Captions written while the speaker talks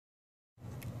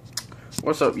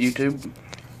What's up, YouTube?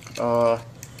 The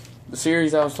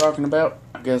series I was talking about,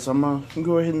 I guess I'm gonna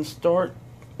go ahead and start,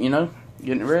 getting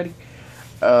it ready.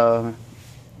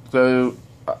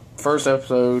 First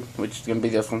episode, which is gonna be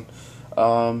this one,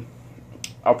 I'll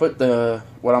put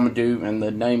what I'm gonna do and the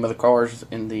name of the cars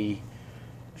in the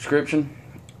description,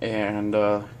 and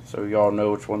so y'all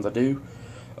know which ones I do.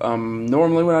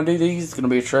 Normally when I do these, it's gonna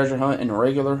be a treasure hunt and a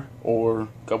regular, or a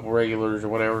couple regulars or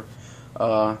whatever.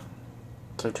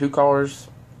 So 2 cars,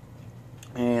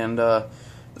 and the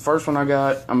first one I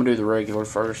got, I'm gonna do the regular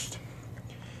first.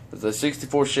 It's a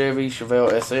 '64 Chevy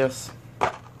Chevelle SS,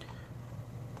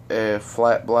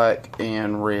 flat black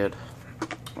and red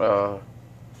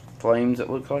flames. It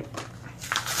looks like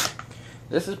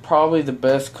this is probably the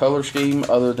best color scheme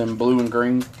other than blue and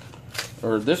green,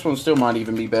 or this one still might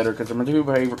even be better because they're my 2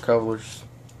 favorite colors,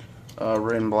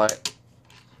 red and black.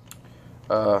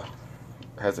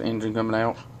 Has the engine coming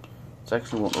out. It's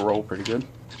actually wanting to roll pretty good.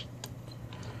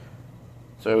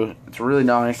 So it's really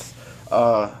nice.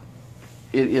 It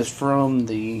is from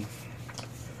the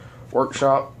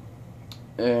workshop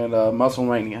and Muscle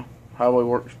Mania. Hot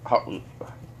Wheels.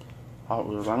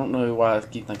 I don't know why I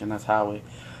keep thinking that's Highway.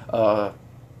 Hot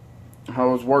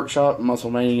Wheels Workshop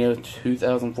Muscle Mania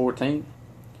 2014.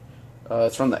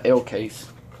 It's from the L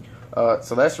case.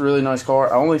 So that's a really nice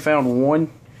car. I only found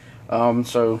one.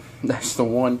 So that's the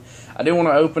one. I didn't want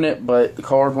to open it, but the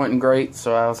card wasn't great,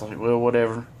 so I was like, well,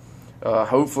 whatever.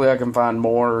 Hopefully I can find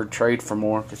more or trade for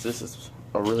more, because this is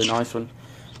a really nice one.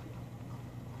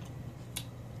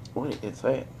 What is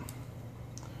that?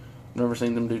 Never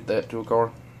seen them do that to a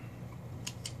car.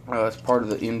 It's part of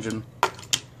the engine.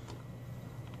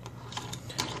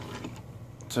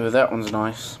 So that one's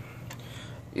nice.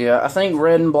 Yeah, I think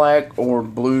red and black or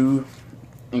blue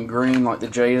and green, like the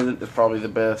Jaded, is probably the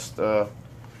best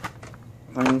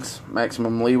things.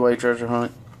 Maximum Leeway Treasure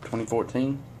Hunt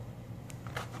 2014.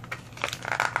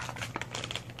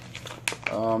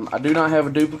 I do not have a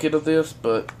duplicate of this,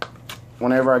 but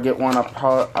whenever I get one,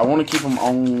 I want to keep them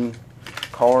on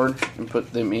card and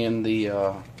put them in the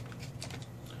up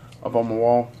on my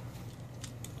wall.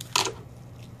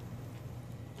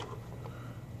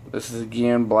 This is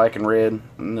again black and red,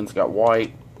 and then it's got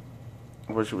white.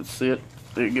 I wish it would sit.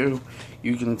 There you go.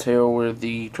 You can tell where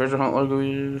the treasure hunt logo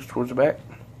is towards the back.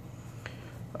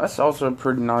 That's also a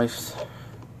pretty nice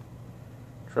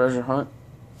treasure hunt.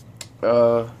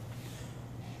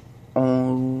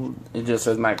 It just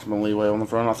says maximum leeway on the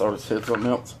front. I thought it said something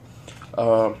else.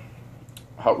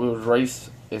 Hot Wheels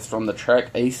Race is from the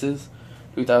Track Aces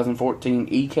 2014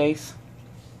 E case.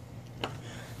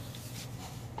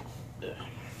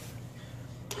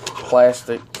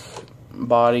 Plastic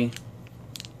body.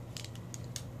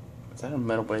 Is that a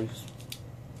metal base?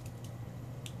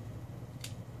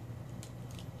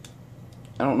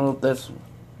 I don't know if that's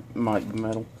might be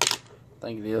metal. I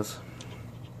think it is.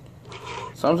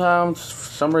 Sometimes,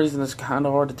 for some reason, it's kind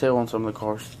of hard to tell on some of the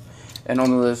cars. And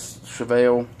on this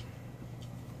Chevelle,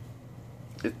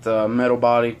 it's a metal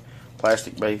body,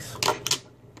 plastic base.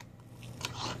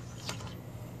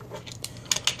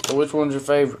 So which one's your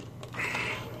favorite?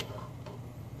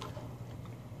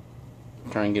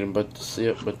 Try and get them both to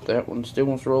sit, but that one still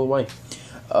wants to roll away.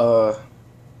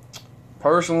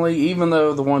 Personally, even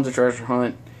though the one's a treasure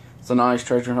hunt, it's a nice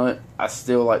treasure hunt, I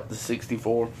still like the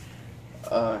 '64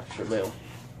 Chevelle.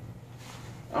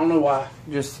 I don't know why,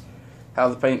 just how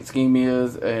the paint scheme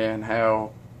is and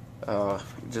how I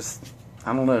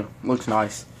don't know, looks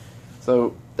nice.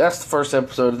 So that's the first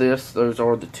episode of this. Those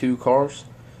are the 2 cars,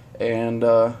 and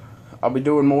I'll be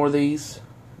doing more of these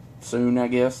soon, I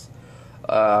guess.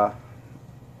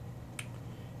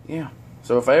 Yeah,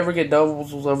 so if I ever get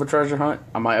doubles of a treasure hunt,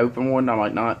 I might open one, I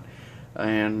might not.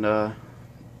 And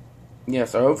yeah,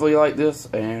 so hopefully you like this,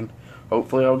 and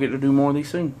hopefully I'll get to do more of these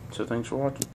soon. So thanks for watching.